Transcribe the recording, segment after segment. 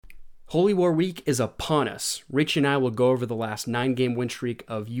Holy War Week is upon us. Rich and I will go over the last 9-game win streak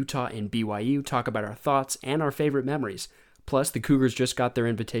of Utah and BYU, talk about our thoughts and our favorite memories. Plus, the Cougars just got their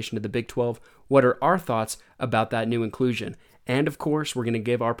invitation to the Big 12. What are our thoughts about that new inclusion? And of course, we're going to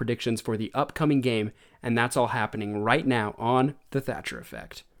give our predictions for the upcoming game, and that's all happening right now on The Thatcher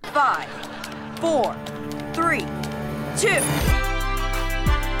Effect. 5, 4, 3, 2.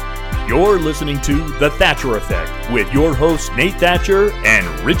 You're listening to The Thatcher Effect with your hosts Nate Thatcher and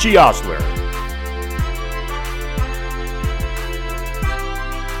Richie Osler. Well,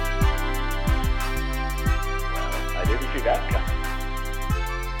 I didn't see that coming.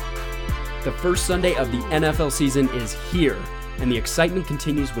 The first Sunday of the NFL season is here, and the excitement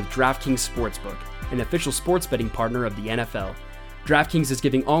continues with DraftKings Sportsbook, an official sports betting partner of the NFL. DraftKings is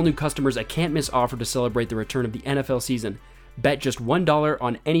giving all new customers a can't-miss offer to celebrate the return of the NFL season. Bet just $1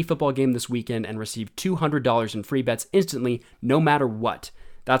 on any football game this weekend and receive $200 in free bets instantly, no matter what.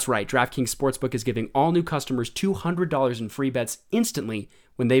 That's right, DraftKings Sportsbook is giving all new customers $200 in free bets instantly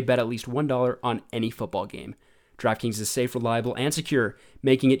when they bet at least $1 on any football game. DraftKings is safe, reliable, and secure,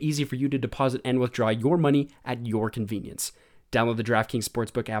 making it easy for you to deposit and withdraw your money at your convenience. Download the DraftKings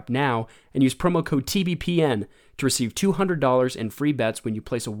Sportsbook app now and use promo code TBPN to receive $200 in free bets when you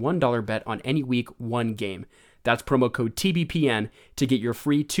place a $1 bet on any Week 1 game. That's promo code TBPN to get your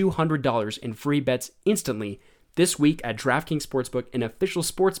free $200 in free bets instantly this week at DraftKings Sportsbook, an official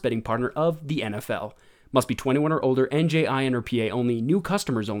sports betting partner of the NFL. Must be 21 or older, NJIN or PA only, new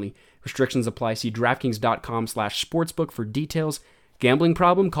customers only. Restrictions apply. See DraftKings.com/sportsbook for details. Gambling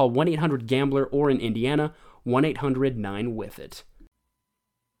problem? Call 1-800-GAMBLER or in Indiana, 1-800-9-WITH-IT.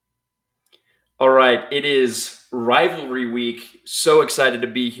 All right, it is rivalry week. So excited to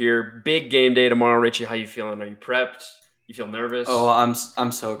be here. Big game day tomorrow. Richie, how you feeling? Are you prepped? You feel nervous? Oh, I'm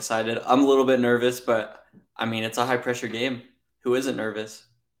so excited. I'm a little bit nervous, but I mean, it's a high pressure game. Who isn't nervous?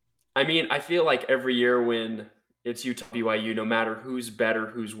 I mean, I feel like every year when it's Utah BYU, no matter who's better,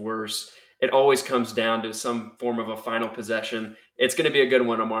 who's worse, it always comes down to some form of a final possession. It's going to be a good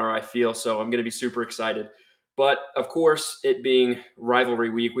one tomorrow, I feel, so I'm going to be super excited. But, of course, it being rivalry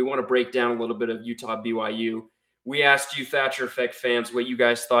week, we want to break down a little bit of Utah BYU. We asked you, Thatcher Effect fans, what you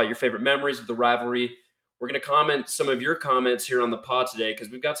guys thought, your favorite memories of the rivalry. We're going to comment some of your comments here on the pod today because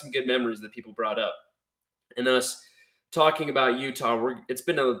we've got some good memories that people brought up. And us talking about Utah, it's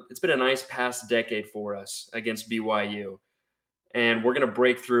been a nice past decade for us against BYU. And we're going to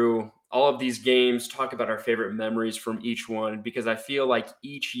break through all of these games, talk about our favorite memories from each one, because I feel like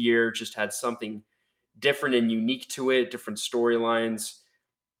each year just had something different and unique to it, different storylines.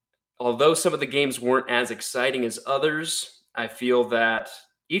 Although some of the games weren't as exciting as others, I feel that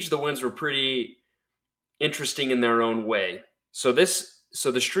each of the wins were pretty interesting in their own way. So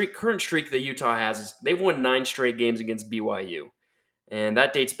the current streak that Utah has is they've won 9 straight games against BYU, and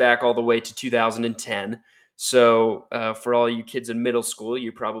that dates back all the way to 2010. So for all you kids in middle school,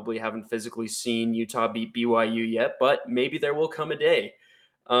 you probably haven't physically seen Utah beat BYU yet, but maybe there will come a day.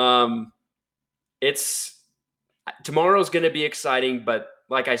 Tomorrow's going to be exciting, but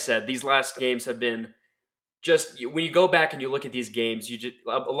like I said, these last games have been just, when you go back and you look at these games,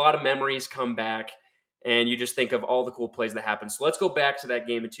 a lot of memories come back and you just think of all the cool plays that happened. So let's go back to that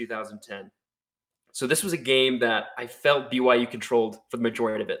game in 2010. So this was a game that I felt BYU controlled for the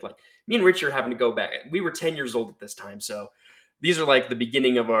majority of it. Like, me and Richard having to go back. We were 10 years old at this time. So these are like the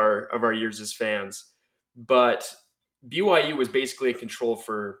beginning of our years as fans. But BYU was basically in control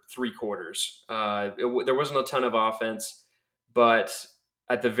for 3 quarters. There wasn't a ton of offense, but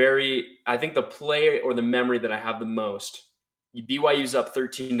I think the play or the memory that I have the most, BYU's up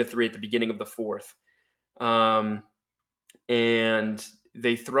 13-3 at the beginning of the 4th. And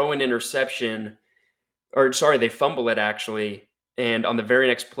they throw an interception, they fumble it actually. And on the very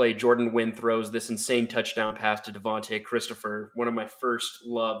next play, Jordan Wynn throws this insane touchdown pass to Devontae Christopher, one of my first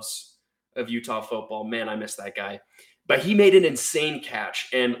loves of Utah football. Man, I miss that guy. But he made an insane catch.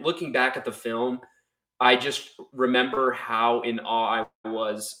 And looking back at the film, I just remember how in awe I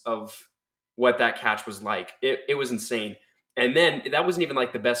was of what that catch was like. It was insane. And then that wasn't even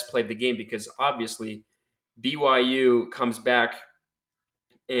like the best play of the game because obviously BYU comes back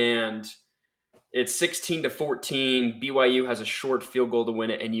and it's 16-14. BYU has a short field goal to win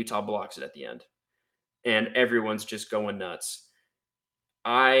it, and Utah blocks it at the end. And everyone's just going nuts.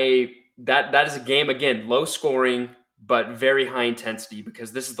 That is a game, again, low scoring, but very high intensity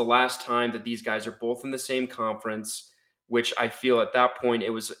because this is the last time that these guys are both in the same conference, which I feel at that point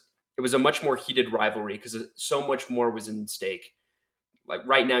it was a much more heated rivalry because so much more was in stake. Like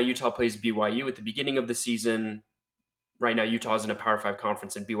right now, Utah plays BYU at the beginning of the season. Right now, Utah is in a Power 5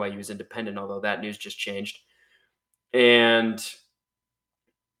 conference and BYU is independent, although that news just changed. And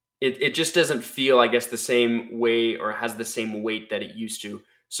it just doesn't feel, I guess, the same way or has the same weight that it used to.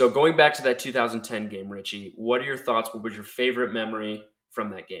 So going back to that 2010 game, Richie, what are your thoughts? What was your favorite memory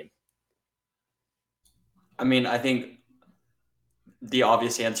from that game? I mean, I think the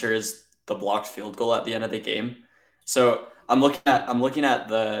obvious answer is the blocked field goal at the end of the game. So I'm looking at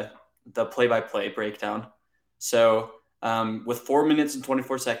the play-by-play breakdown. So with 4 minutes and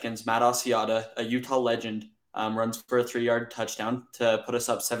 24 seconds, Matt Asiata, a Utah legend, runs for a 3-yard touchdown to put us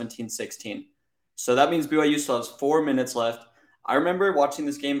up 17-16. So that means BYU still has 4 minutes left. I remember watching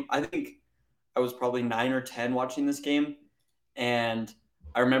this game. I think I was probably 9 or 10 watching this game. And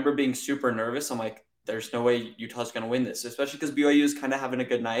I remember being super nervous. I'm like, there's no way Utah's going to win this, especially because BYU is kind of having a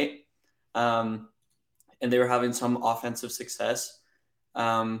good night. And they were having some offensive success.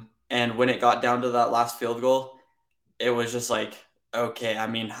 And when it got down to that last field goal, it was just like, okay, I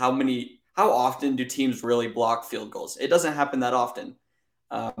mean, how often do teams really block field goals? It doesn't happen that often.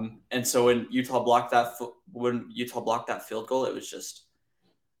 And so when Utah blocked that field goal, it was just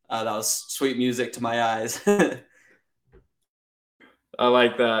that was sweet music to my eyes. I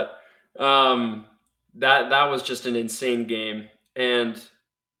like that. That was just an insane game, and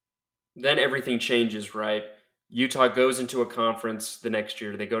then everything changes, right? Utah goes into a conference the next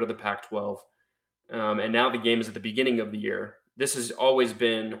year. They go to the Pac-12, and now the game is at the beginning of the year. This has always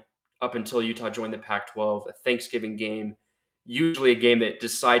been, up until Utah joined the Pac-12, a Thanksgiving game, usually a game that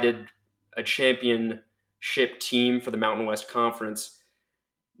decided a championship team for the Mountain West Conference.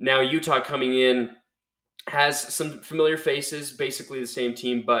 Now Utah coming in has some familiar faces, basically the same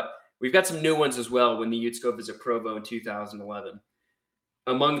team, but we've got some new ones as well when the Utes go visit Provo in 2011.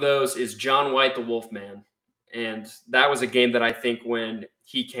 Among those is John White, the Wolfman. And that was a game that I think when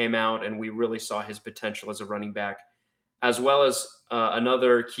he came out and we really saw his potential as a running back, as well as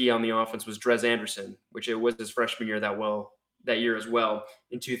another key on the offense was Drez Anderson, which it was his freshman year that year as well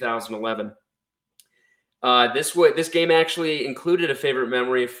in 2011. This game actually included a favorite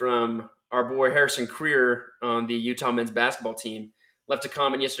memory from our boy Harrison Creer on the Utah men's basketball team. Left a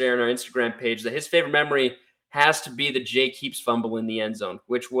comment yesterday on our Instagram page that his favorite memory has to be the Jake Heaps fumble in the end zone,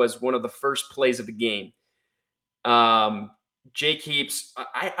 which was one of the first plays of the game. Jake Heaps,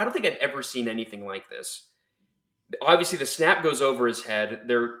 I don't think I've ever seen anything like this. Obviously, the snap goes over his head.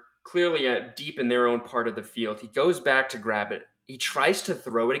 They're clearly deep in their own part of the field. He goes back to grab it. He tries to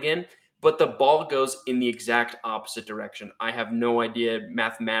throw it again, but the ball goes in the exact opposite direction. I have no idea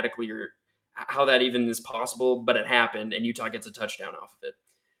mathematically or how that even is possible, but it happened, and Utah gets a touchdown off of it.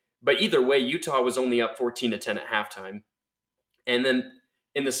 But either way, Utah was only up 14-10 at halftime. And then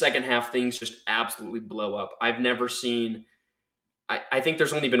in the second half, things just absolutely blow up. I've never seen – I think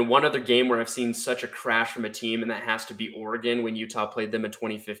there's only been one other game where I've seen such a crash from a team, and that has to be Oregon when Utah played them in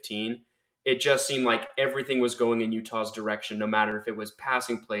 2015. It just seemed like everything was going in Utah's direction, no matter if it was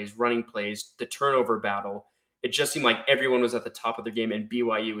passing plays, running plays, the turnover battle. It just seemed like everyone was at the top of their game, and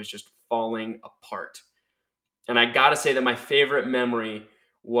BYU was just falling apart. And I got to say that my favorite memory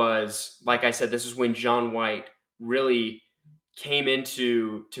was, like I said, this is when John White really came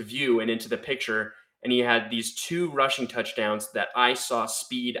into view and into the picture, and he had these 2 rushing touchdowns that I saw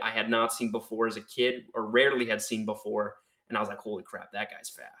speed I had not seen before as a kid, or rarely had seen before, and I was like, holy crap, that guy's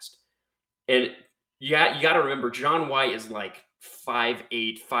fast. And you got to remember, John White is like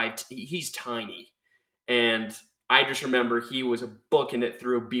 5'8", 5'10", he's tiny. And I just remember he was booking it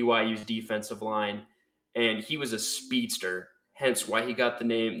through BYU's defensive line, and he was a speedster, hence why he got the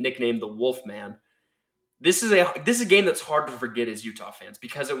nickname the Wolfman. This is a game that's hard to forget as Utah fans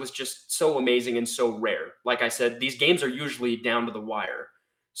because it was just so amazing and so rare. Like I said, these games are usually down to the wire.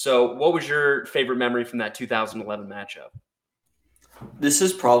 So what was your favorite memory from that 2011 matchup? This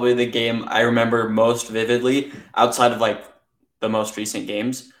is probably the game I remember most vividly outside of like the most recent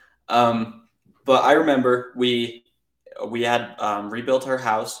games. But I remember we had rebuilt our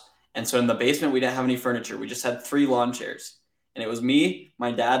house, and so in the basement we didn't have any furniture. We just had 3 lawn chairs, and it was me,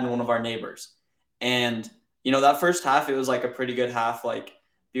 my dad, and one of our neighbors. And that first half, it was like a pretty good half. Like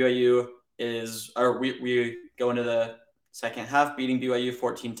BYU we go into the second half beating BYU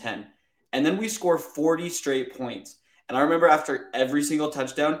 14-10, and then we score 40 straight points. And I remember after every single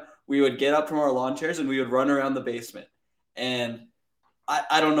touchdown, we would get up from our lawn chairs and we would run around the basement. And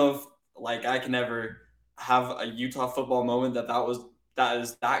I don't know if like I can ever have a Utah football moment that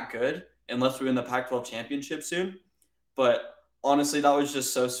is that good unless we win the Pac-12 championship soon. But honestly, that was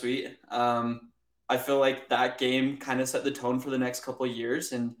just so sweet. I feel like that game kind of set the tone for the next couple of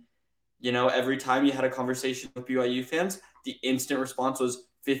years. And, every time you had a conversation with BYU fans, the instant response was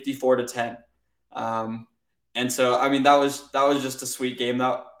 54-10. And so, I mean, that was just a sweet game.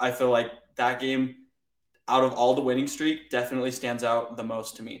 That I feel like that game, out of all the winning streak, definitely stands out the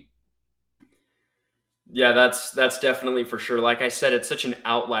most to me. Yeah, that's definitely for sure. Like I said, it's such an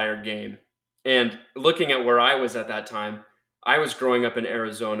outlier game. And looking at where I was at that time, I was growing up in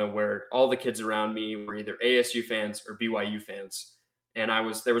Arizona where all the kids around me were either ASU fans or BYU fans. And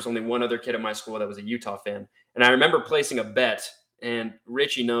there was only one other kid at my school that was a Utah fan. And I remember placing a bet, and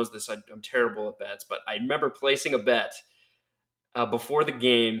Richie knows this. I'm terrible at bets, but I remember placing a bet before the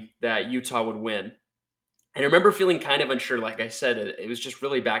game that Utah would win. And I remember feeling kind of unsure. Like I said, it was just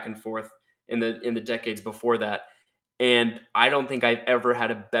really back and forth in the decades before that. And I don't think I've ever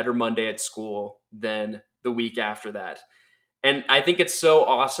had a better Monday at school than the week after that. And I think it's so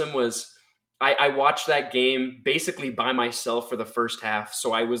awesome was I watched that game basically by myself for the first half.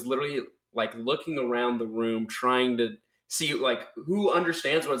 So I was literally like looking around the room trying to see like who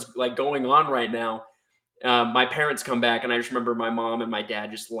understands what's like going on right now. My parents come back, and I just remember my mom and my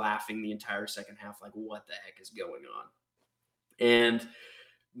dad just laughing the entire second half, like, what the heck is going on? And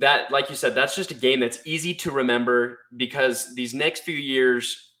that, like you said, that's just a game that's easy to remember because these next few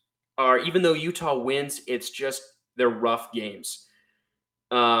years are, even though Utah wins, they're rough games.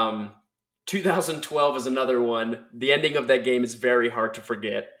 2012 is another one. The ending of that game is very hard to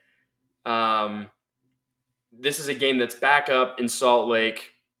forget. This is a game that's back up in Salt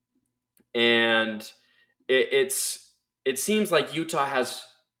Lake, and it seems like Utah has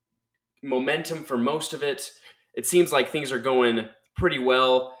momentum for most of it. It seems like things are going pretty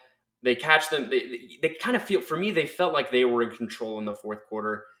well. They catch them. They kind of feel, for me, they felt like they were in control in the fourth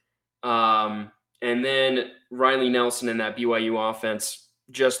quarter. And then Riley Nelson and that BYU offense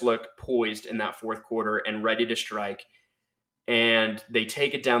just look poised in that fourth quarter and ready to strike. And they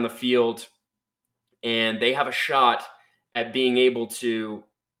take it down the field, and they have a shot at being able to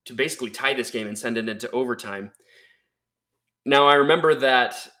basically tie this game and send it into overtime. Now, I remember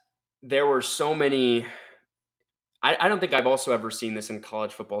that there were so many, I don't think I've also ever seen this in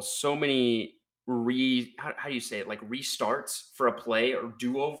college football, so many how do you say it, like restarts for a play or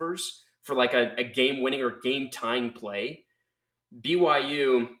do-overs for like a game-winning or game-tying play.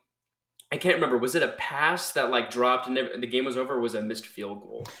 BYU, I can't remember, was it a pass that like dropped and the game was over, or was it a missed field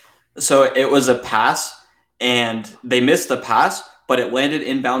goal? So it was a pass, and they missed the pass, but it landed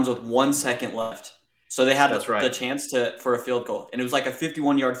inbounds with 1 second left. So they had the chance for a field goal, and it was like a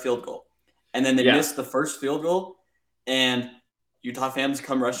 51-yard field goal. And then they missed the first field goal, and Utah fans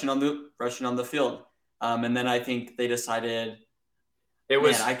come rushing on the field. And then I think they decided it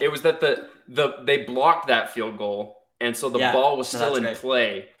was that they blocked that field goal, and so the ball was still in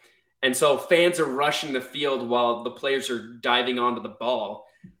play. And so fans are rushing the field while the players are diving onto the ball.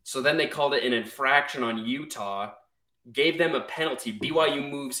 So then they called it an infraction on Utah, gave them a penalty. BYU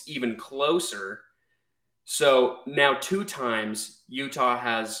moves even closer. So now 2 times Utah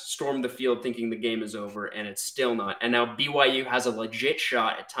has stormed the field thinking the game is over, and it's still not. And now BYU has a legit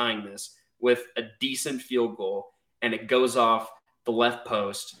shot at tying this with a decent field goal, and it goes off the left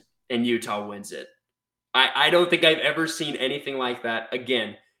post, and Utah wins it. I don't think I've ever seen anything like that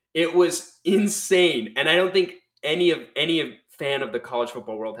again. It was insane, and I don't think any fan of the college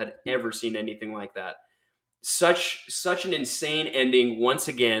football world had ever seen anything like that. Such an insane ending once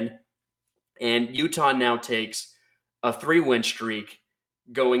again, and Utah now takes a 3-win streak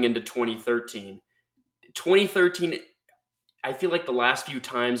going into 2013. 2013, I feel like the last few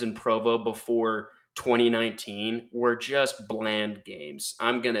times in Provo before 2019 were just bland games.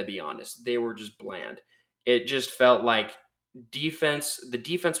 I'm going to be honest. They were just bland. It just felt like the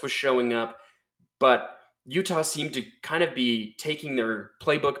defense was showing up, but Utah seemed to kind of be taking their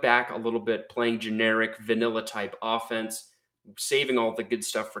playbook back a little bit, playing generic vanilla type offense, saving all the good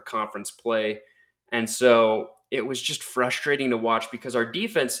stuff for conference play. And so it was just frustrating to watch because our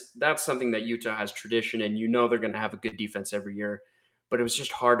defense, that's something that Utah has tradition, and they're going to have a good defense every year. But it was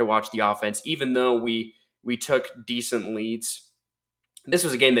just hard to watch the offense, even though we took decent leads. This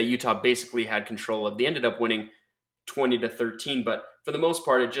was a game that Utah basically had control of. They ended up winning 20-13, but for the most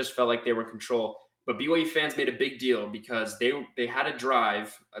part, it just felt like they were in control. But BYU fans made a big deal because they had a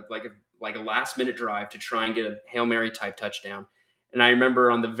drive, like a last-minute drive to try and get a Hail Mary type touchdown. And I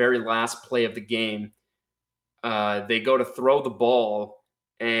remember on the very last play of the game, they go to throw the ball,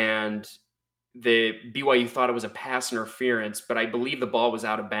 and the BYU thought it was a pass interference, but I believe the ball was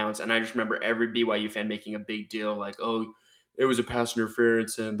out of bounds. And I just remember every BYU fan making a big deal, like, oh, it was a pass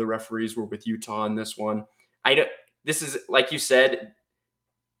interference, and the referees were with Utah in this one. This is, like you said,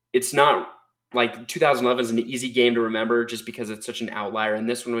 it's not like 2011 is an easy game to remember just because it's such an outlier. And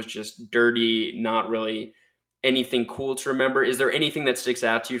this one was just dirty, not really anything cool to remember. Is there anything that sticks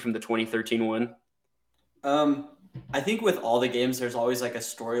out to you from the 2013 one? I think with all the games, there's always like a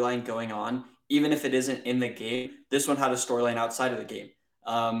storyline going on, even if it isn't in the game, this one had a storyline outside of the game.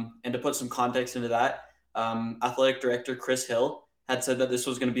 And to put some context into that, athletic director Chris Hill had said that this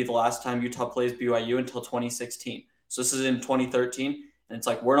was going to be the last time Utah plays BYU until 2016. So this is in 2013, and it's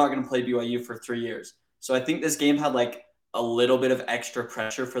like, we're not going to play BYU for 3 years. So I think this game had like a little bit of extra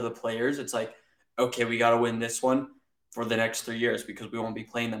pressure for the players. It's like, okay, we got to win this one for the next 3 years because we won't be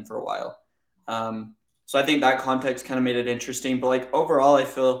playing them for a while. So I think that context kind of made it interesting. But like overall, I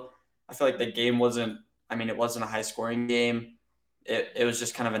feel like the game wasn't, I mean, it wasn't a high scoring game. It was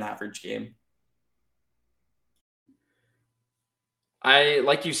just kind of an average game.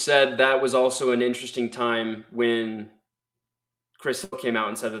 Like you said, that was also an interesting time when Chris Hill came out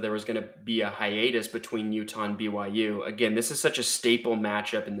and said that there was going to be a hiatus between Utah and BYU. Again, this is such a staple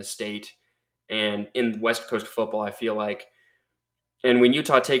matchup in the state and in West Coast football, I feel like. And when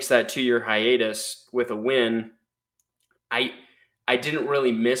Utah takes that 2-year hiatus with a win, I didn't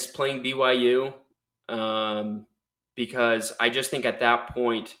really miss playing BYU because I just think at that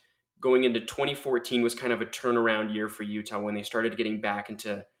point, going into 2014 was kind of a turnaround year for Utah when they started getting back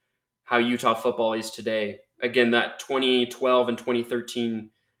into how Utah football is today. Again, that 2012 and 2013,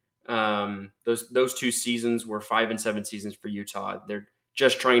 those 2 seasons were 5-7 seasons for Utah. They're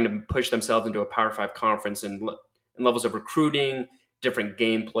just trying to push themselves into a Power 5 conference and levels of recruiting, different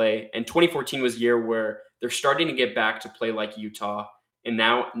gameplay. And 2014 was a year where they're starting to get back to play like Utah, and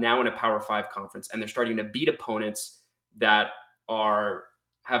now in a Power 5 conference, and they're starting to beat opponents that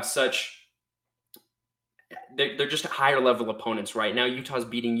have such, they're just higher level opponents right now. Utah's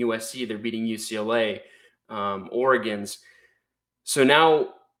beating USC, they're beating UCLA, Oregon's. So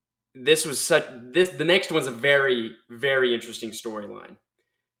now the next one's a very, very interesting storyline.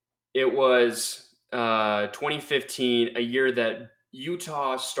 It was 2015, a year that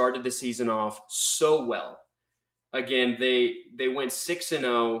Utah started the season off so well. Again, they went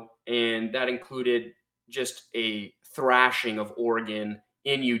 6-0, and that included just a thrashing of Oregon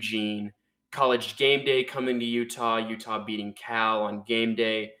in Eugene. College game day coming to Utah beating Cal on game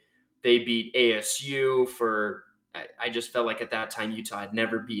day. They beat ASU I just felt like at that time Utah had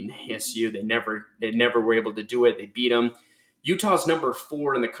never beaten ASU. They never were able to do it. They beat them. Utah's number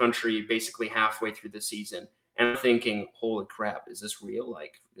 4 in the country basically halfway through the season. And I'm thinking, holy crap, is this real?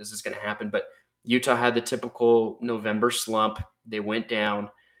 Like, is this going to happen? But Utah had the typical November slump. They went down,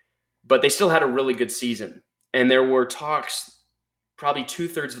 but they still had a really good season. And there were talks probably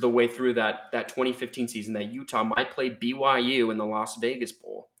 2/3 of the way through that 2015 season that Utah might play BYU in the Las Vegas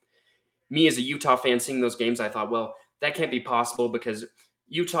Bowl. Me as a Utah fan seeing those games, I thought, well, that can't be possible because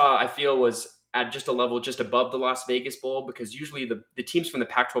Utah, I feel, was at just a level just above the Las Vegas Bowl, because usually the teams from the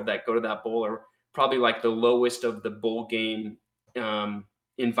Pac-12 that go to that bowl are probably like the lowest of the bowl game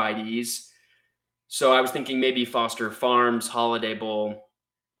invitees. So I was thinking maybe Foster Farms, Holiday Bowl.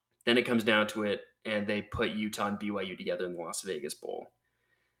 Then it comes down to it, and they put Utah and BYU together in the Las Vegas Bowl.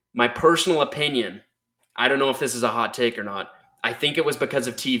 My personal opinion, I don't know if this is a hot take or not, I think it was because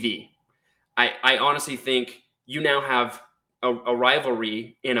of TV. I honestly think you now have a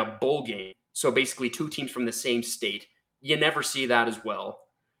rivalry in a bowl game. So basically 2 teams from the same state. You never see that as well.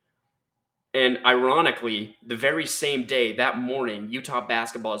 And ironically, the very same day, that morning, Utah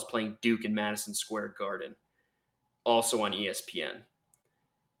basketball is playing Duke in Madison Square Garden, also on ESPN.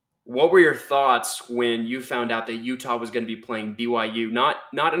 What were your thoughts when you found out that Utah was going to be playing BYU,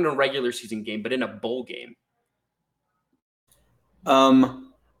 not in a regular season game, but in a bowl game?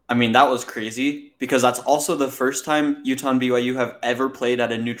 I mean, that was crazy because that's also the first time Utah and BYU have ever played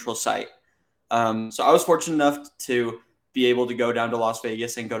at a neutral site. So I was fortunate enough to be able to go down to Las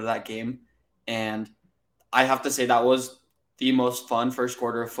Vegas and go to that game. And I have to say that was the most fun first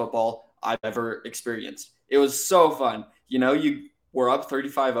quarter of football I've ever experienced. It was so fun. You know, you were up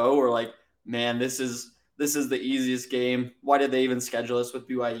 35-0. We're like, man, this is the easiest game. Why did they even schedule us with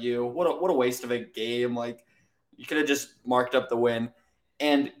BYU? What a waste of a game. Like, you could have just marked up the win.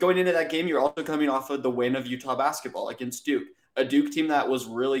 And going into that game, you're also coming off of the win of Utah basketball against Duke, a Duke team that was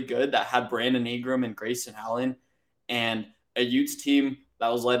really good, that had Brandon Ingram and Grayson Allen, and a Utes team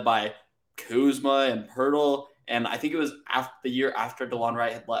that was led by Kuzma and Pirtle. And I think it was the year after DeLon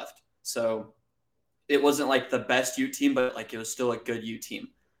Wright had left. So it wasn't like the best Ute team, but like it was still a good Ute team.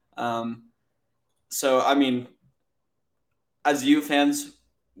 So, I mean, as Ute fans,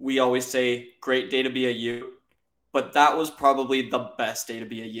 we always say great day to be a Ute, but that was probably the best day to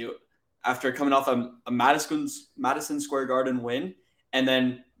be a Ute. After coming off a Madison Square Garden win and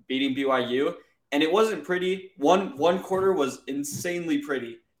then beating BYU, and it wasn't pretty. One quarter was insanely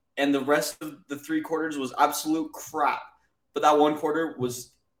pretty, and the rest of the 3 quarters was absolute crap. But that one quarter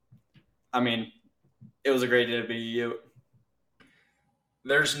was, I mean, it was a great day to be a Ute.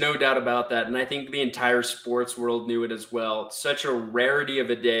 There's no doubt about that. And I think the entire sports world knew it as well. Such a rarity of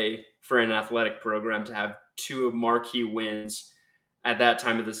a day for an athletic program to have two marquee wins at that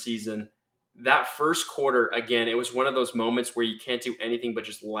time of the season. That first quarter, again, it was one of those moments where you can't do anything but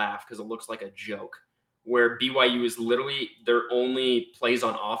just laugh because it looks like a joke, where BYU is literally their only plays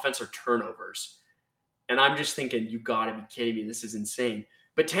on offense are turnovers. And I'm just thinking, you got to be kidding me. This is insane.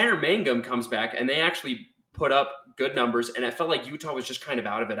 But Tanner Mangum comes back, and they actually put up good numbers. And it felt like Utah was just kind of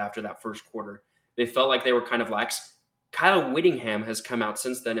out of it after that first quarter. They felt like they were kind of lax. Kyle Whittingham has come out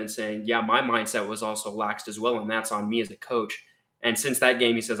since then and saying, yeah, my mindset was also laxed as well, and that's on me as a coach. And since that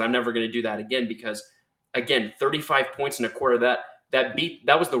game, he says, I'm never going to do that again because, again, 35 points in a quarter,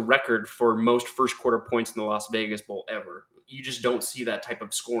 that was the record for most first quarter points in the Las Vegas Bowl ever. You just don't see that type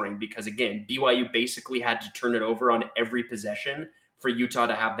of scoring because, again, BYU basically had to turn it over on every possession for Utah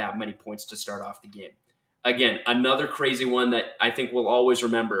to have that many points to start off the game. Again, another crazy one that I think we'll always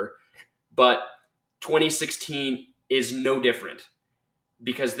remember, but 2016 is no different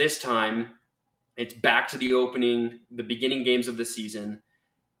because this time it's back to the beginning games of the season.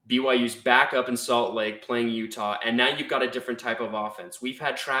 BYU's back up in Salt Lake playing Utah, and now you've got a different type of offense. We've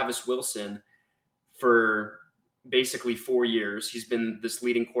had Travis Wilson for basically 4 years. He's been this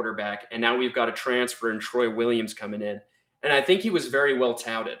leading quarterback, and now we've got a transfer in Troy Williams coming in. And I think he was very well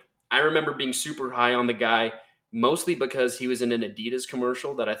touted. I remember being super high on the guy, mostly because he was in an Adidas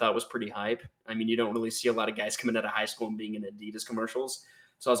commercial that I thought was pretty hype. I mean, you don't really see a lot of guys coming out of high school and being in Adidas commercials.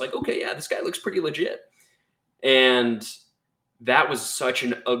 So I was like, okay, yeah, this guy looks pretty legit. And that was such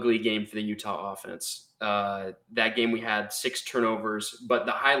an ugly game for the Utah offense. That game we had 6 turnovers, but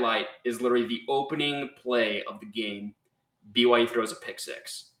the highlight is literally the opening play of the game. BYU throws a pick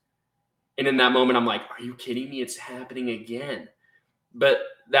 6. And in that moment, I'm like, are you kidding me? It's happening again. But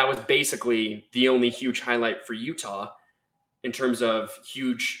that was basically the only huge highlight for Utah in terms of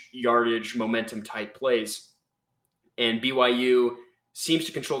huge yardage, momentum type plays. And BYU seems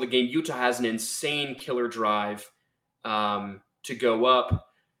to control the game. Utah has an insane killer drive to go up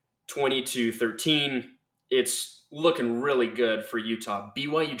 20-13. It's looking really good for Utah.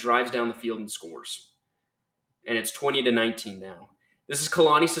 BYU drives down the field and scores. And it's 20-19 now. This is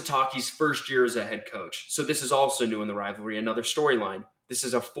Kalani Sitake's first year as a head coach. So this is also new in the rivalry, another storyline. This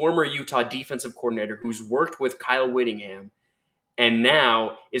is a former Utah defensive coordinator who's worked with Kyle Whittingham and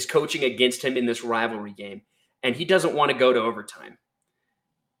now is coaching against him in this rivalry game. And he doesn't want to go to overtime.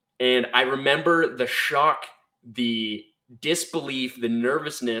 And I remember the shock, the disbelief, the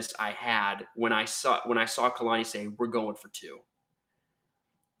nervousness I had when I saw Kalani say, we're going for 2.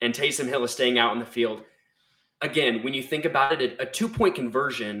 And Taysom Hill is staying out in the field. Again, when you think about it, a 2-point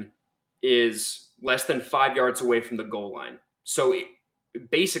conversion is less than 5 yards away from the goal line. So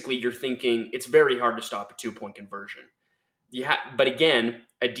basically, you're thinking it's very hard to stop a 2-point conversion. But again,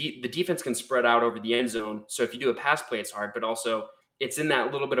 the defense can spread out over the end zone. So if you do a pass play, it's hard. But also, it's in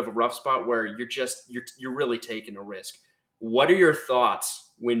that little bit of a rough spot where you're really taking a risk. What are your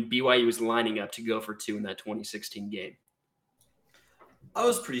thoughts when BYU was lining up to go for 2 in that 2016 game? I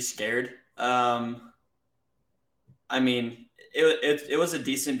was pretty scared. I mean, it was a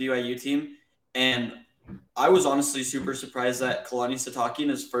decent BYU team, and I was honestly super surprised that Kalani Sitake in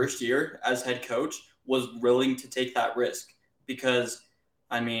his first year as head coach was willing to take that risk because,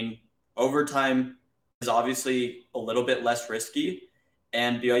 I mean, overtime is obviously a little bit less risky,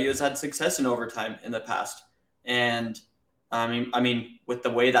 and BYU has had success in overtime in the past. And I mean, with the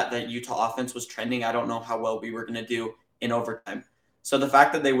way that Utah offense was trending, I don't know how well we were going to do in overtime. So the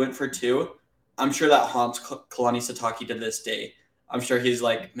fact that they went for 2, I'm sure that haunts Kalani Sitake to this day. I'm sure he's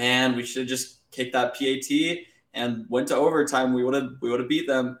like, man, we should have just kicked that PAT and went to overtime. We would have beat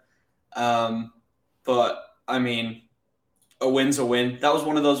them. But I mean, a win's a win. That was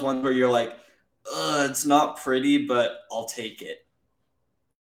one of those ones where you're like, it's not pretty, but I'll take it.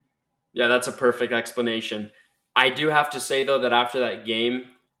 Yeah, that's a perfect explanation. I do have to say, though, that after that game,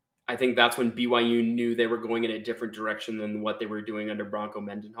 I think that's when BYU knew they were going in a different direction than what they were doing under Bronco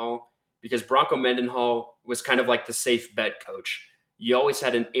Mendenhall, because Bronco Mendenhall was kind of like the safe bet coach. You always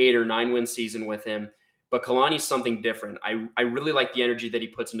had an 8 or 9 win season with him, but Kalani's something different. I really like the energy that he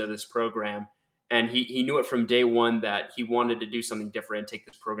puts into this program, and he knew it from day one that he wanted to do something different and take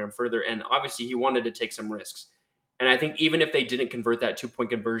this program further, and obviously he wanted to take some risks. And I think even if they didn't convert that 2-point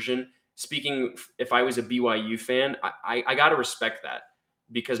conversion, speaking, if I was a BYU fan, I got to respect that,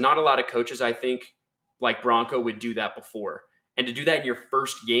 because not a lot of coaches, I think, like Bronco, would do that before. And to do that in your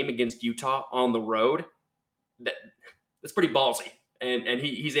first game against Utah on the road, that's pretty ballsy. And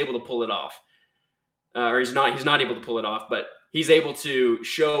he's able to pull it off. Or he's not able to pull it off, but he's able to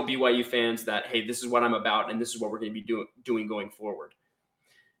show BYU fans that, hey, this is what I'm about and this is what we're going to be doing going forward.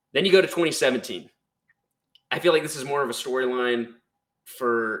 Then you go to 2017. I feel like this is more of a storyline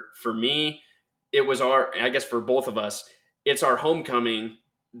for me. It was I guess for both of us, it's our homecoming.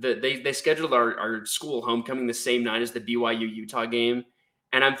 They scheduled our school homecoming the same night as the BYU Utah game.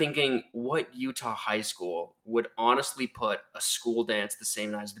 And I'm thinking, what Utah high school would honestly put a school dance the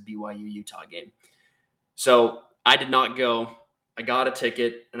same night as the BYU Utah game? So I did not go. I got a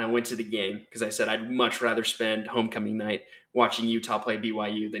ticket and I went to the game because I said I'd much rather spend homecoming night watching Utah play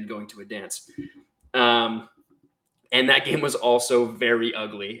BYU than going to a dance. And that game was also very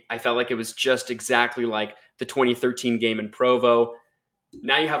ugly. I felt like it was just exactly like the 2013 game in Provo.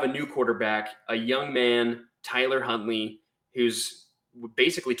 Now you have a new quarterback, a young man, Tyler Huntley, who's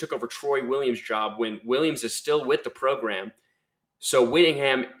basically took over Troy Williams' job when Williams is still with the program. So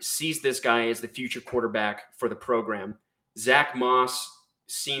Whittingham sees this guy as the future quarterback for the program. Zach Moss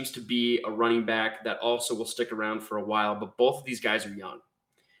seems to be a running back that also will stick around for a while, but both of these guys are young.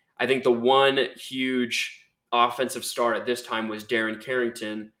 I think the one huge offensive star at this time was Darren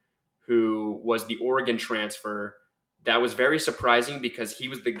Carrington, who was the Oregon transfer. That was very surprising because he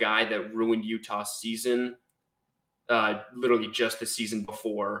was the guy that ruined Utah's season, literally just the season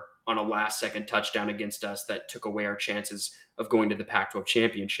before on a last-second touchdown against us that took away our chances of going to the Pac-12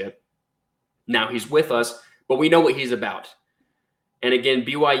 championship. Now he's with us, but we know what he's about. And again,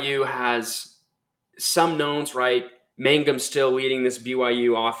 BYU has some knowns, right? Mangum's still leading this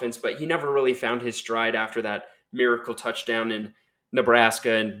BYU offense, but he never really found his stride after that miracle touchdown in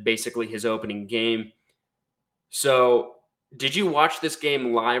Nebraska and basically his opening game. So did you watch this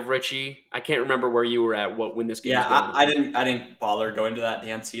game live, Richie? I can't remember where you were at when this game was going. I didn't bother going to that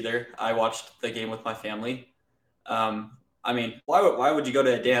dance either. I watched the game with my family. I mean, why would you go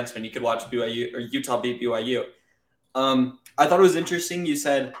to a dance when you could watch BYU or Utah beat BYU? I thought it was interesting. You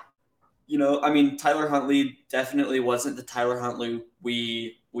said, Tyler Huntley definitely wasn't the Tyler Huntley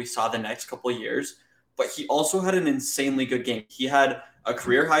we saw the next couple of years, but he also had an insanely good game. He had a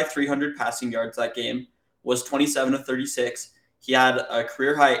career high 300 passing yards that game, was 27 of 36. He had a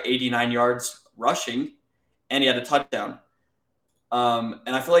career high 89 yards rushing, and he had a touchdown.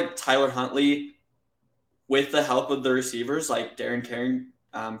 And I feel like Tyler Huntley, with the help of the receivers like Darren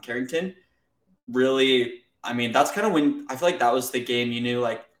Carrington, really, that's kind of when I feel like that was the game you knew,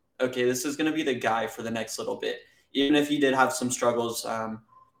 like, okay, this is going to be the guy for the next little bit, even if he did have some struggles,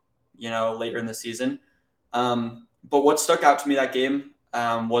 later in the season. But what stuck out to me that game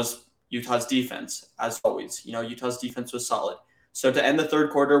was Utah's defense, as always. Utah's defense was solid. So to end the third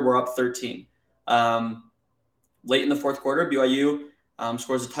quarter, we're up 13. Late in the fourth quarter, BYU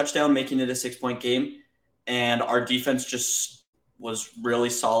scores a touchdown, making it a 6-point game. And our defense just was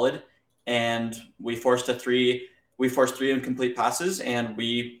really solid. And we forced three incomplete passes, and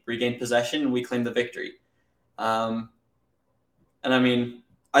we regained possession, and we claimed the victory. I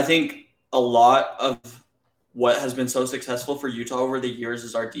think a lot of what has been so successful for Utah over the years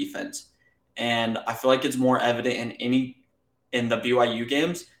is our defense. And I feel like it's more evident in the BYU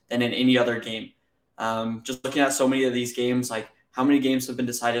games than in any other game. Just looking at so many of these games, like how many games have been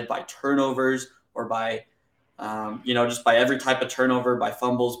decided by turnovers or by, just by every type of turnover, by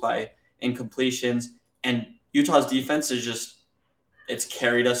fumbles, by incompletions. And Utah's defense it's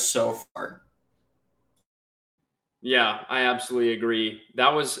carried us so far. Yeah, I absolutely agree.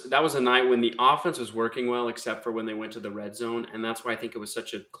 That was a night when the offense was working well, except for when they went to the red zone. And that's why I think it was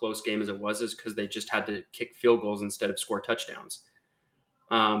such a close game as it was, is because they just had to kick field goals instead of score touchdowns.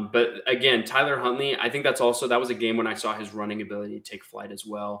 But again, Tyler Huntley, I think that was a game when I saw his running ability take flight as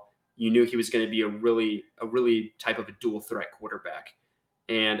well. You knew he was going to be a really type of a dual threat quarterback.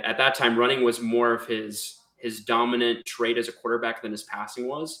 And at that time, running was more of his dominant trait as a quarterback than his passing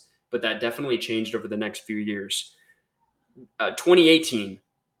was. But that definitely changed over the next few years. 2018,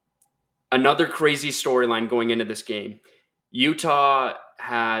 another crazy storyline going into this game. Utah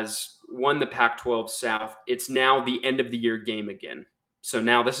has won the Pac-12 South. It's now the end of the year game again. So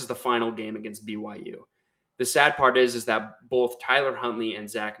now this is the final game against BYU. The sad part is that both Tyler Huntley and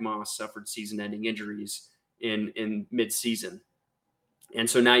Zach Moss suffered season-ending injuries in mid-season. And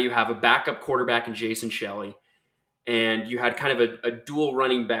so now you have a backup quarterback in Jason Shelley, and you had kind of a dual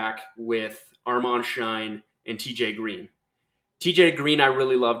running back with Armand Shine and TJ Green. TJ Green I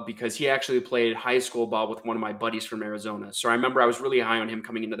really loved because he actually played high school ball with one of my buddies from Arizona. So I remember I was really high on him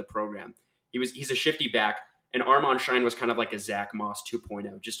coming into the program. He's a shifty back, and Armand Shine was kind of like a Zach Moss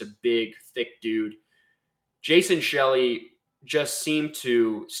 2.0, just a big, thick dude. Jason Shelley just seemed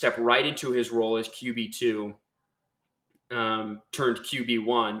to step right into his role as QB2, turned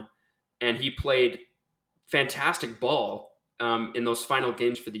QB1, and he played fantastic ball in those final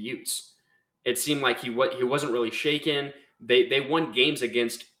games for the Utes. It seemed like he wasn't really shaken. They won games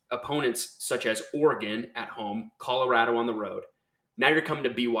against opponents such as Oregon at home, Colorado on the road. Now you're coming to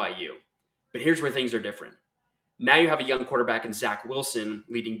BYU. But here's where things are different. Now you have a young quarterback in Zach Wilson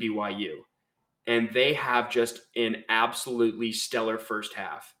leading BYU, and they have just an absolutely stellar first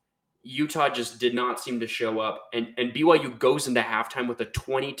half. Utah just did not seem to show up, and BYU goes into halftime with a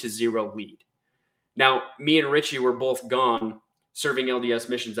 20-0 lead. Now, me and Richie were both gone serving LDS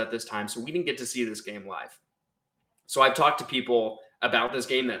missions at this time, so we didn't get to see this game live. So I've talked to people about this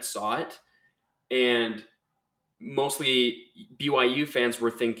game that saw it, and mostly BYU fans were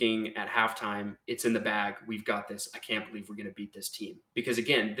thinking at halftime, it's in the bag. We've got this. I can't believe we're going to beat this team. Because,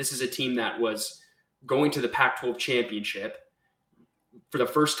 again, this is a team that was going to the Pac-12 championship for the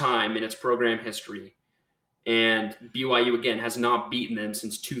first time in its program history. And BYU, again, has not beaten them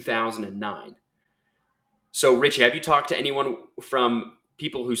since 2009. So, Richie, have you talked to anyone from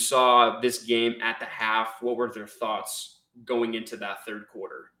people who saw this game at the half? What were their thoughts going into that third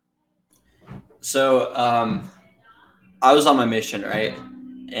quarter? So, I was on my mission, right?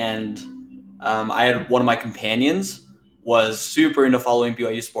 And I had one of my companions was super into following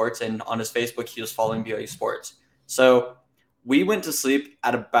BYU sports, and on his Facebook, he was following BYU sports. So we went to sleep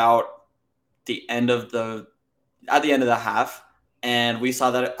at about the end of the half, and we saw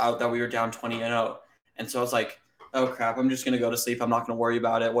that we were down 20-0. And so I was like, oh crap, I'm just going to go to sleep. I'm not going to worry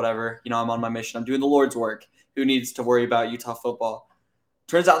about it, whatever. I'm on my mission. I'm doing the Lord's work. Who needs to worry about Utah football?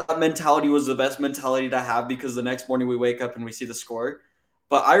 Turns out that mentality was the best mentality to have, because the next morning we wake up and we see the score.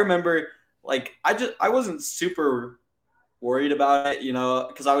 But I remember, I wasn't super worried about it,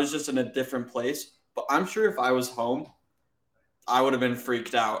 because I was just in a different place. But I'm sure if I was home, I would have been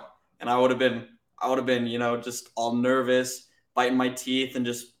freaked out, and I would have been, just all nervous, biting my teeth, and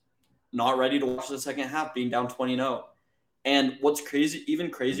just not ready to watch the second half, being down 20-0. And what's crazy, even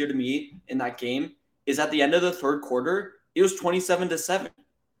crazier to me in that game, is at the end of the third quarter, it was 27-7.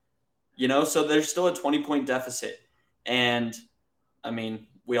 So there's still a 20-point deficit. And,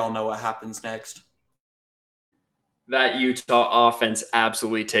 we all know what happens next. That Utah offense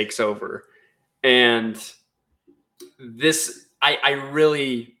absolutely takes over. And this, I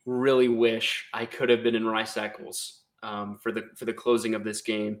really, really wish I could have been in Rice Eccles for the closing of this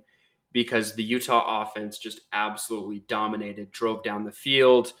game, because the Utah offense just absolutely dominated, drove down the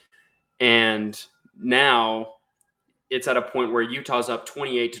field. And now it's at a point where Utah's up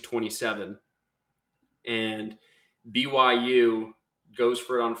 28-27, and BYU goes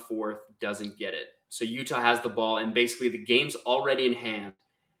for it on fourth, doesn't get it. So Utah has the ball, and basically the game's already in hand.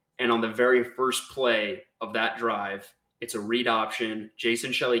 And on the very first play of that drive, it's a read option.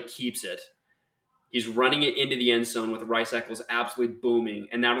 Jason Shelley keeps it. He's running it into the end zone with Rice Eccles absolutely booming.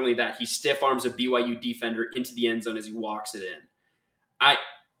 And not only that, he stiff arms a BYU defender into the end zone as he walks it in.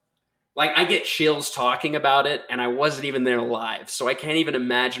 I get chills talking about it, and I wasn't even there live. So I can't even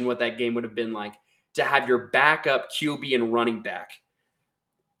imagine what that game would have been like, to have your backup QB and running back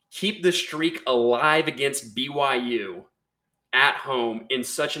keep the streak alive against BYU at home in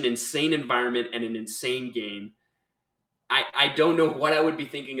such an insane environment and an insane game. I don't know what I would be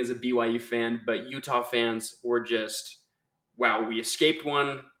thinking as a BYU fan, but Utah fans were just, wow, we escaped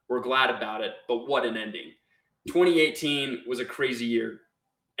one. We're glad about it, but what an ending. 2018 was a crazy year.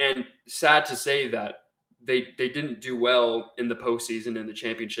 And sad to say that they didn't do well in the postseason, in the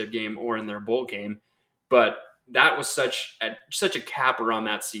championship game, or in their bowl game. But that was such a capper on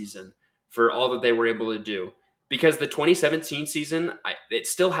that season for all that they were able to do. Because the 2017 season, it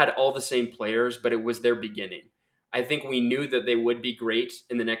still had all the same players, but it was their beginning. I think we knew that they would be great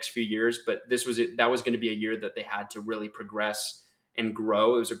in the next few years, but that was going to be a year that they had to really progress and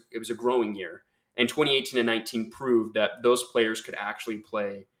grow. It was a growing year. And 2018 and 19 proved that those players could actually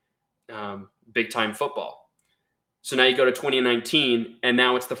play big-time football. So now you go to 2019, and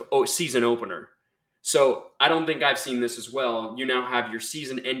now it's the season opener. So I don't think I've seen this as well. You now have your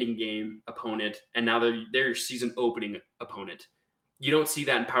season-ending game opponent, and now they're your season-opening opponent. You don't see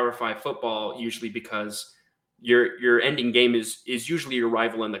that in Power 5 football usually, because your ending game is usually your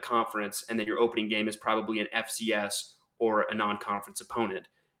rival in the conference, and then your opening game is probably an FCS or a non-conference opponent.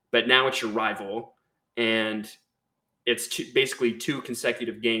 But now it's your rival, and it's basically two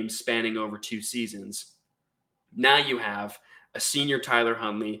consecutive games spanning over 2 seasons. Now you have a senior Tyler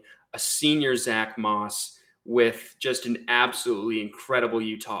Huntley, a senior Zach Moss, with just an absolutely incredible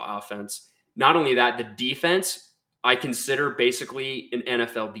Utah offense. Not only that, the defense, I consider basically an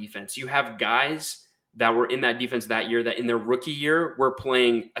NFL defense. You have guys that were in that defense that year that in their rookie year were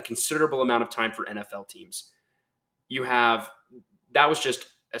playing a considerable amount of time for NFL teams. That was just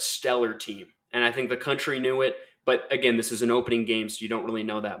a stellar team. And I think the country knew it. But again, this is an opening game, so you don't really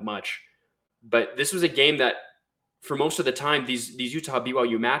know that much. But this was a game that for most of the time, these Utah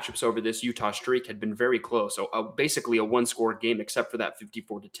BYU matchups over this Utah streak had been very close. So basically a one-score game, except for that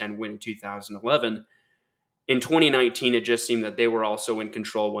 54-10 win in 2011. In 2019, it just seemed that they were also in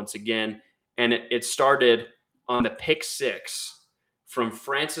control once again. And it started on the pick six from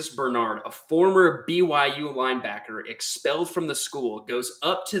Francis Bernard, a former BYU linebacker expelled from the school, goes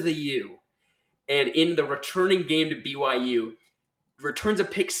up to the U, and in the returning game to BYU, returns a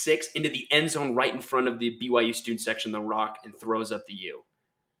pick six into the end zone right in front of the BYU student section, the rock, and throws up the U.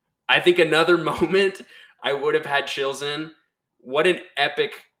 I think another moment I would have had chills in. What an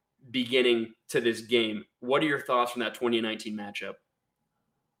epic beginning to this game. What are your thoughts from that 2019 matchup?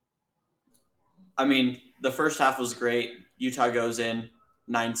 I mean, the first half was great. Utah goes in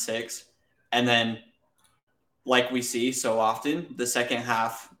 9-6. And then, like we see so often, the second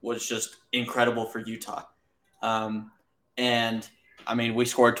half was just incredible for Utah. And, I mean, we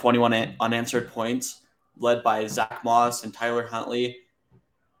scored 21 unanswered points, led by Zach Moss and Tyler Huntley.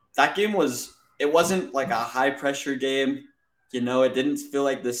 That game it wasn't like a high-pressure game. You know, it didn't feel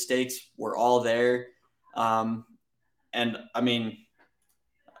like the stakes were all there. And, I mean,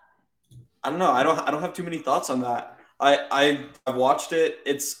 I don't know. I don't have too many thoughts on that. I've watched it.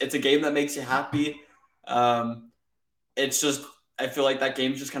 It's a game that makes you happy. It's just I feel like that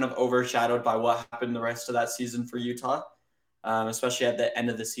game's just kind of overshadowed by what happened the rest of that season for Utah, especially at the end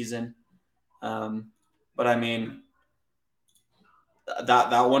of the season. But I mean,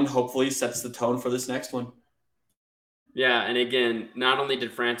 that one hopefully sets the tone for this next one. Yeah, and again, not only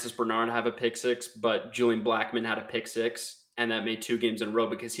did Francis Bernard have a pick six, but Julian Blackmon had a pick six, and that made 2 games in a row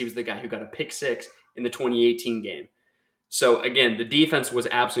because he was the guy who got a pick six in the 2018 game. So again, the defense was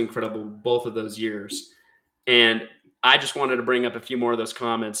absolutely incredible both of those years. And I just wanted to bring up a few more of those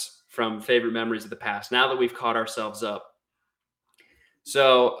comments from favorite memories of the past, now that we've caught ourselves up.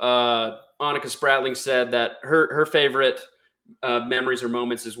 So Annika Spratling said that her favorite memories or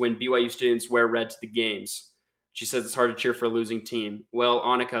moments is when BYU students wear red to the games. She says it's hard to cheer for a losing team. Well,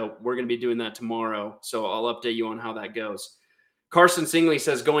 Annika, we're going to be doing that tomorrow, so I'll update you on how that goes. Carson Singley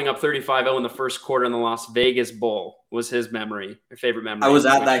says going up 35-0 in the first quarter in the Las Vegas Bowl was his memory, or favorite memory. I was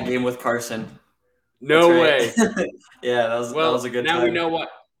at that game with Carson. No way. Yeah, that was a good time.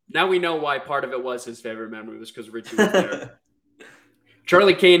 Now we know why part of it was his favorite memory was because Richie was there.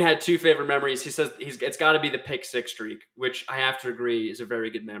 Charlie Kane had 2 favorite memories. He says it's got to be the pick six streak, which I have to agree is a very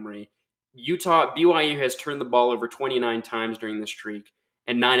good memory. BYU has turned the ball over 29 times during this streak,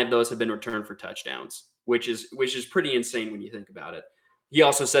 and 9 of those have been returned for touchdowns, which is pretty insane when you think about it. He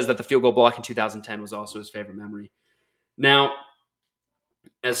also says that the field goal block in 2010 was also his favorite memory. Now,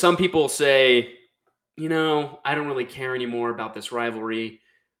 as some people say, you know, I don't really care anymore about this rivalry.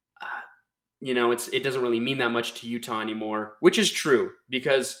 You know, it doesn't really mean that much to Utah anymore, which is true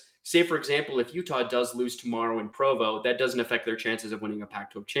because, say, for example, if Utah does lose tomorrow in Provo, that doesn't affect their chances of winning a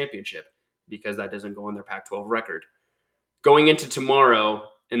Pac-12 championship because that doesn't go on their Pac-12 record. Going into tomorrow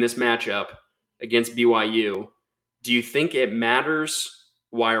in this matchup against BYU, do you think it matters?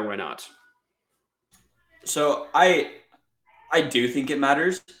 Why or why not? So I do think it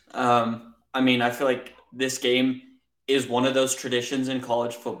matters. I mean, I feel like this game is one of those traditions in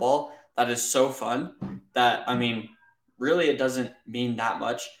college football that is so fun that, I mean, really it doesn't mean that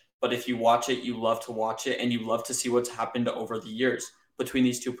much. But if you watch it, you love to watch it, and you love to see what's happened over the years between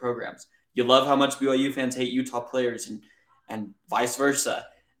these 2 programs. You love how much BYU fans hate Utah players and vice versa.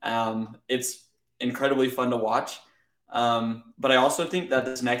 It's incredibly fun to watch. But I also think that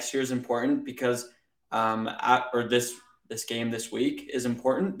this next year is important because this game this week is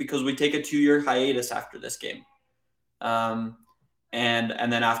important because we take a 2-year hiatus after this game. And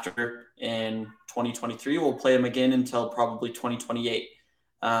then after in 2023, we'll play them again until probably 2028.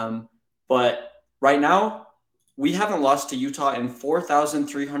 But right now, we haven't lost to Utah in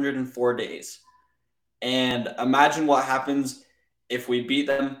 4,304 days. And imagine what happens if we beat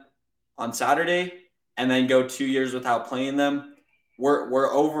them on Saturday and then go 2 years without playing them.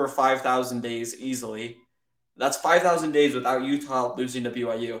 We're over 5,000 days easily. That's 5,000 days without Utah losing to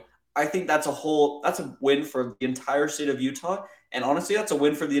BYU. I think that's a win for the entire state of Utah. And honestly, that's a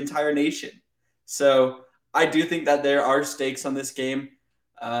win for the entire nation. So I do think that there are stakes on this game.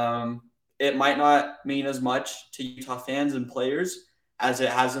 It might not mean as much to Utah fans and players as it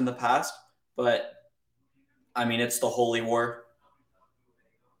has in the past, but I mean, it's the Holy War.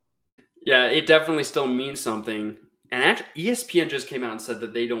 Yeah, it definitely still means something. And actually, ESPN just came out and said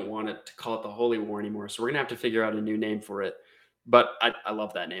that they don't want it to call it the Holy War anymore. So we're going to have to figure out a new name for it. But I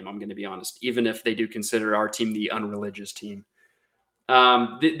love that name, I'm going to be honest, even if they do consider our team the unreligious team.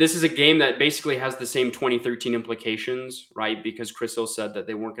 This is a game that basically has the same 2013 implications, right? Because Chris Hill said that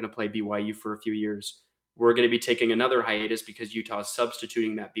they weren't going to play BYU for a few years. we're going to be taking another hiatus because Utah is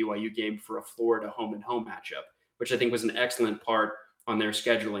substituting that BYU game for a Florida home and home matchup, which I think was an excellent part on their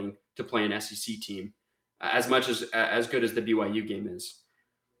scheduling to play an SEC team, as much as good as the BYU game is.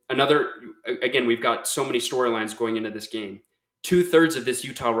 Again, we've got so many storylines going into this game. 2/3 of this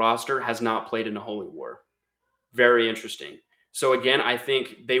Utah roster has not played in a Holy War. Very interesting. So again, I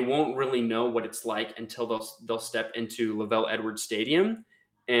think they won't really know what it's like until they'll step into LaVell Edwards Stadium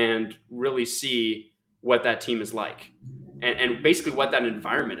and really see what that team is like, and basically what that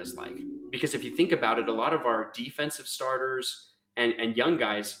environment is like. Because if you think about it, a lot of our defensive starters and young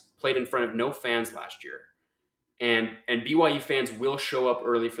guys played in front of no fans last year. And BYU fans will show up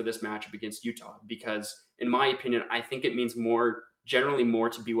early for this matchup against Utah because, in my opinion, I think it means generally more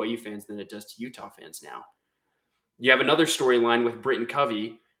to BYU fans than it does to Utah fans now. You have another storyline with Britton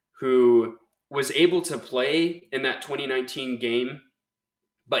Covey, who was able to play in that 2019 game,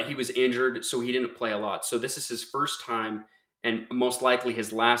 but he was injured, so he didn't play a lot. So this is his first time, and most likely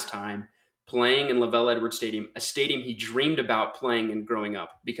his last time, playing in LaVell Edwards Stadium, a stadium he dreamed about playing in growing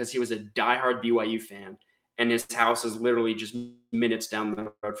up because he was a diehard BYU fan, and his house is literally just minutes down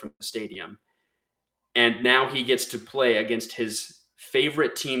the road from the stadium. And now he gets to play against his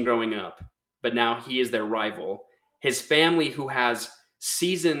favorite team growing up, but now he is their rival. His family, who has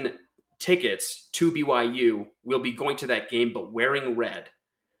season tickets to BYU, will be going to that game, but wearing red.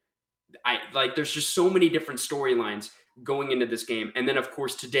 There's just so many different storylines going into this game. And then, of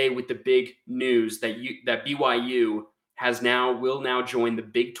course, today with the big news that BYU will now join the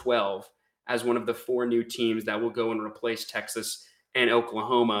Big 12 as one of the 4 new teams that will go and replace Texas and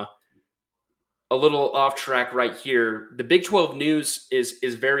Oklahoma. A little off track right here. The Big 12 news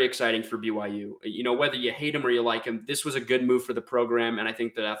is very exciting for BYU. You know, whether you hate him or you like him, this was a good move for the program, and I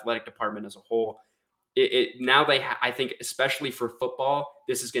think the athletic department as a whole. I think especially for football,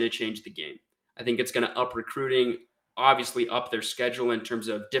 this is going to change the game. I think it's going to up recruiting, obviously up their schedule in terms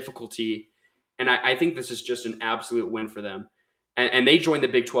of difficulty, and I think this is just an absolute win for them. And they joined the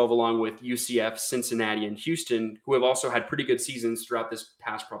Big 12 along with UCF, Cincinnati, and Houston, who have also had pretty good seasons throughout this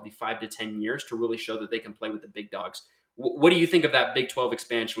past probably 5 to 10 years to really show that they can play with the big dogs. What do you think of that Big 12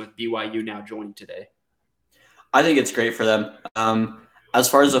 expansion with BYU now joining today? I think it's great for them. As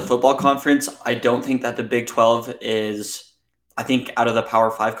far as the football conference, I don't think that the Big 12 is, I think out of the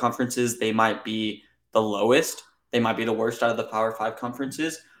Power 5 conferences, they might be the lowest. They might be the worst out of the Power 5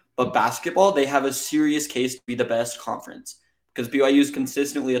 conferences. But basketball, they have a serious case to be the best conference because BYU is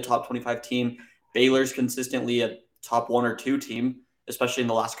consistently a top 25 team. Baylor's consistently a top 1 or 2 team, especially in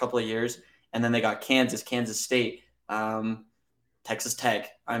the last couple of years. And then they got Kansas State, Texas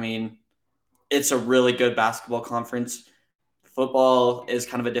Tech. I mean, it's a really good basketball conference. Football is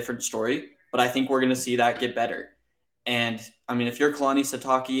kind of a different story, but I think we're going to see that get better. And, I mean, if you're Kalani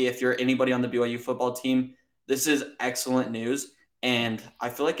Sitake, if you're anybody on the BYU football team, this is excellent news. And I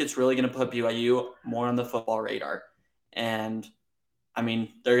feel like it's really going to put BYU more on the football radar. And, I mean,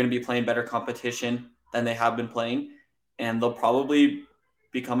 they're going to be playing better competition than they have been playing, and they'll probably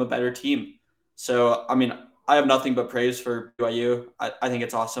become a better team. So, I mean, I have nothing but praise for BYU. I think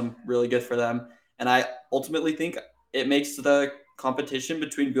it's awesome, really good for them. And I ultimately think it makes the competition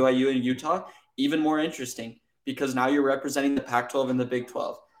between BYU and Utah even more interesting because now you're representing the Pac-12 and the Big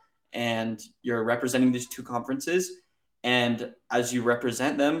 12, and you're representing these 2 conferences. And as you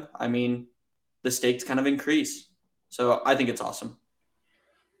represent them, I mean, the stakes kind of increase. So I think it's awesome.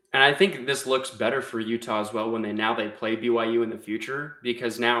 And I think this looks better for Utah as well when they play BYU in the future,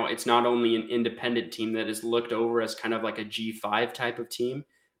 because now it's not only an independent team that is looked over as kind of like a G5 type of team,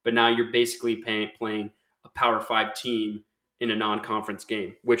 but now you're basically playing a Power 5 team in a non-conference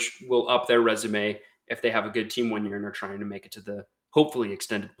game, which will up their resume if they have a good team one year and are trying to make it to the hopefully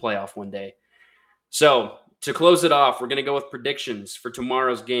extended playoff one day. So to close it off, we're going to go with predictions for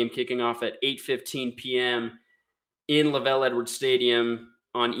tomorrow's game, kicking off at 8:15 p.m. in LaVell Edwards Stadium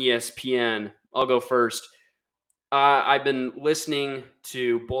on ESPN. I'll go first. I've been listening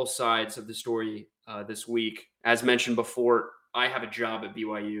to both sides of the story this week. As mentioned before, I have a job at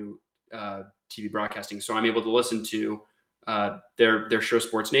BYU TV broadcasting, so I'm able to listen to their show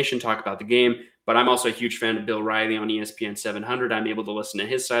Sports Nation talk about the game. But I'm also a huge fan of Bill Riley on ESPN 700. I'm able to listen to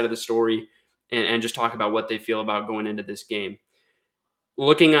his side of the story and just talk about what they feel about going into this game.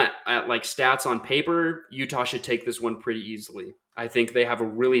 Looking at like stats on paper, Utah should take this one pretty easily. I think they have a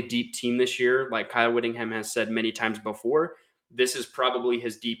really deep team this year. Like Kyle Whittingham has said many times before, this is probably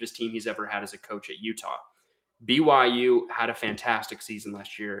his deepest team he's ever had as a coach at Utah. BYU had a fantastic season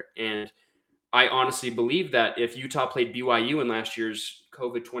last year, and I honestly believe that if Utah played BYU in last year's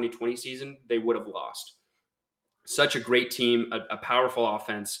COVID 2020 season, they would have lost. Such a great team, a powerful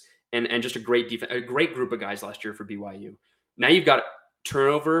offense, and just a great defense, a great group of guys last year for BYU. Now you've got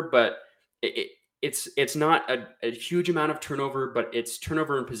turnover, but it's not a huge amount of turnover, but it's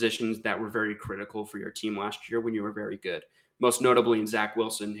turnover in positions that were very critical for your team last year when you were very good. Most notably in Zach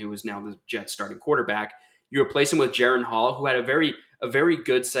Wilson, who is now the Jets starting quarterback. You replace him with Jaren Hall, who had a very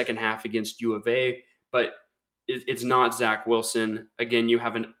good second half against U of A, but it's not Zach Wilson. Again, you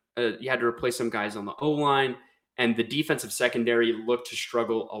had to replace some guys on the O-line, and the defensive secondary looked to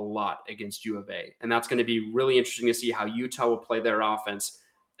struggle a lot against U of A. And that's going to be really interesting to see how Utah will play their offense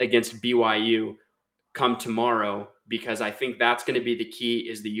against BYU come tomorrow, because I think that's going to be the key,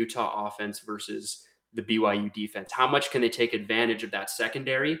 is the Utah offense versus the BYU defense. How much can they take advantage of that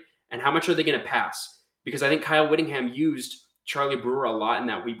secondary, and how much are they going to pass? Because I think Kyle Whittingham used Charlie Brewer a lot in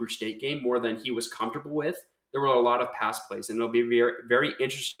that Weber State game, more than he was comfortable with. There were a lot of pass plays, and it'll be very, very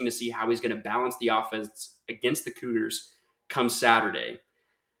interesting to see how he's going to balance the offense against the Cougars come Saturday.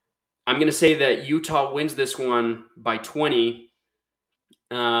 I'm going to say that Utah wins this one by 20.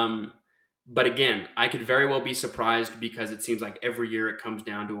 But again, I could very well be surprised, because it seems like every year it comes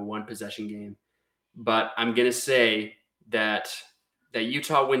down to a one-possession game. But I'm going to say that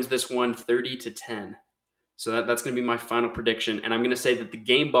Utah wins this one 30-10. So that's going to be my final prediction. And I'm going to say that the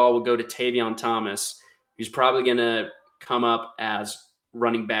game ball will go to Tavion Thomas, who's probably going to come up as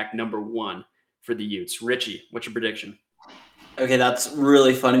running back number 1 for the Utes. Richie, what's your prediction? Okay, that's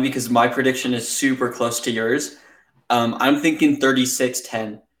really funny because my prediction is super close to yours. I'm thinking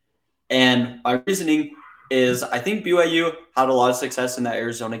 36-10. And my reasoning is I think BYU had a lot of success in that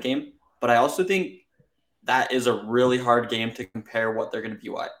Arizona game, but I also think that is a really hard game to compare what they're going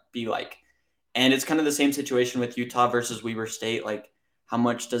to be like. And it's kind of the same situation with Utah versus Weber State. Like, how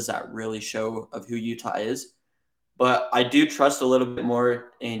much does that really show of who Utah is? But I do trust a little bit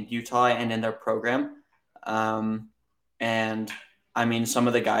more in Utah and in their program. And I mean, some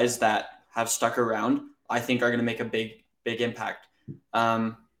of the guys that have stuck around, I think are going to make a big impact.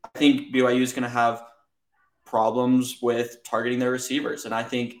 I think BYU is going to have problems with targeting their receivers. And I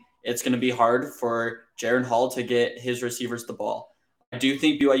think it's going to be hard for Jaren Hall to get his receivers the ball. I do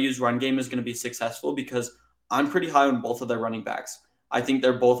think BYU's run game is going to be successful because I'm pretty high on both of their running backs. I think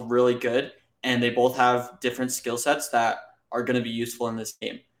they're both really good, and they both have different skill sets that are going to be useful in this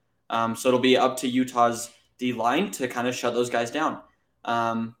game. So it'll be up to Utah's D-line to kind of shut those guys down.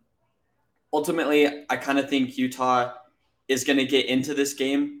 Ultimately, I kind of think Utah is going to get into this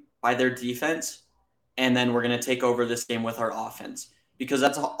game by their defense, and then we're going to take over this game with our offense, because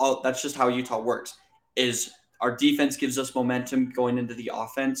that's just how Utah works. Is our defense gives us momentum going into the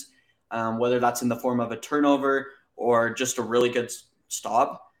offense, whether that's in the form of a turnover or just a really good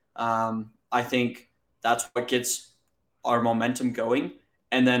stop. I think that's what gets our momentum going.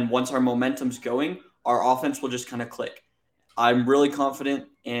 And then once our momentum's going, our offense will just kind of click. I'm really confident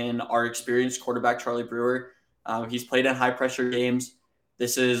in our experienced quarterback, Charlie Brewer. He's played in high-pressure games.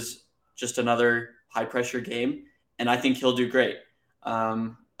 This is just another high-pressure game, and I think he'll do great.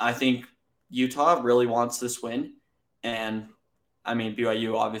 I think Utah really wants this win, and I mean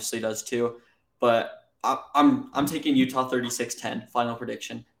BYU obviously does too. But I'm taking Utah 36-10. Final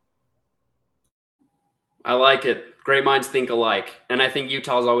prediction. I like it. Great minds think alike, and I think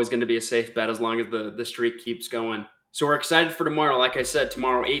Utah is always going to be a safe bet as long as the streak keeps going. So we're excited for tomorrow. Like I said,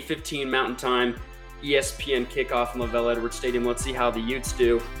 tomorrow 8:15 Mountain Time, ESPN kickoff in LaVell Edwards Stadium. Let's see how the Utes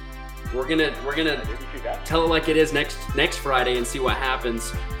do. We're gonna tell it like it is next Friday and see what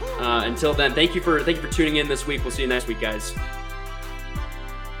happens. Until then, thank you for tuning in this week. We'll see you next week, guys.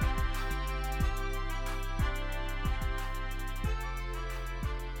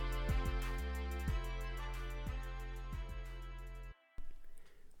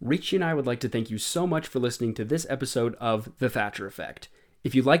 Richie and I would like to thank you so much for listening to this episode of The Thatcher Effect.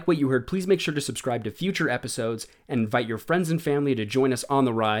 If you like what you heard, please make sure to subscribe to future episodes and invite your friends and family to join us on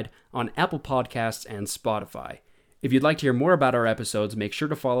the ride on Apple Podcasts and Spotify. If you'd like to hear more about our episodes, make sure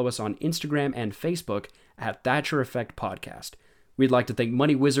to follow us on Instagram and Facebook at Thatcher Effect Podcast. We'd like to thank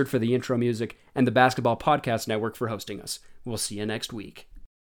Money Wizard for the intro music and the Basketball Podcast Network for hosting us. We'll see you next week.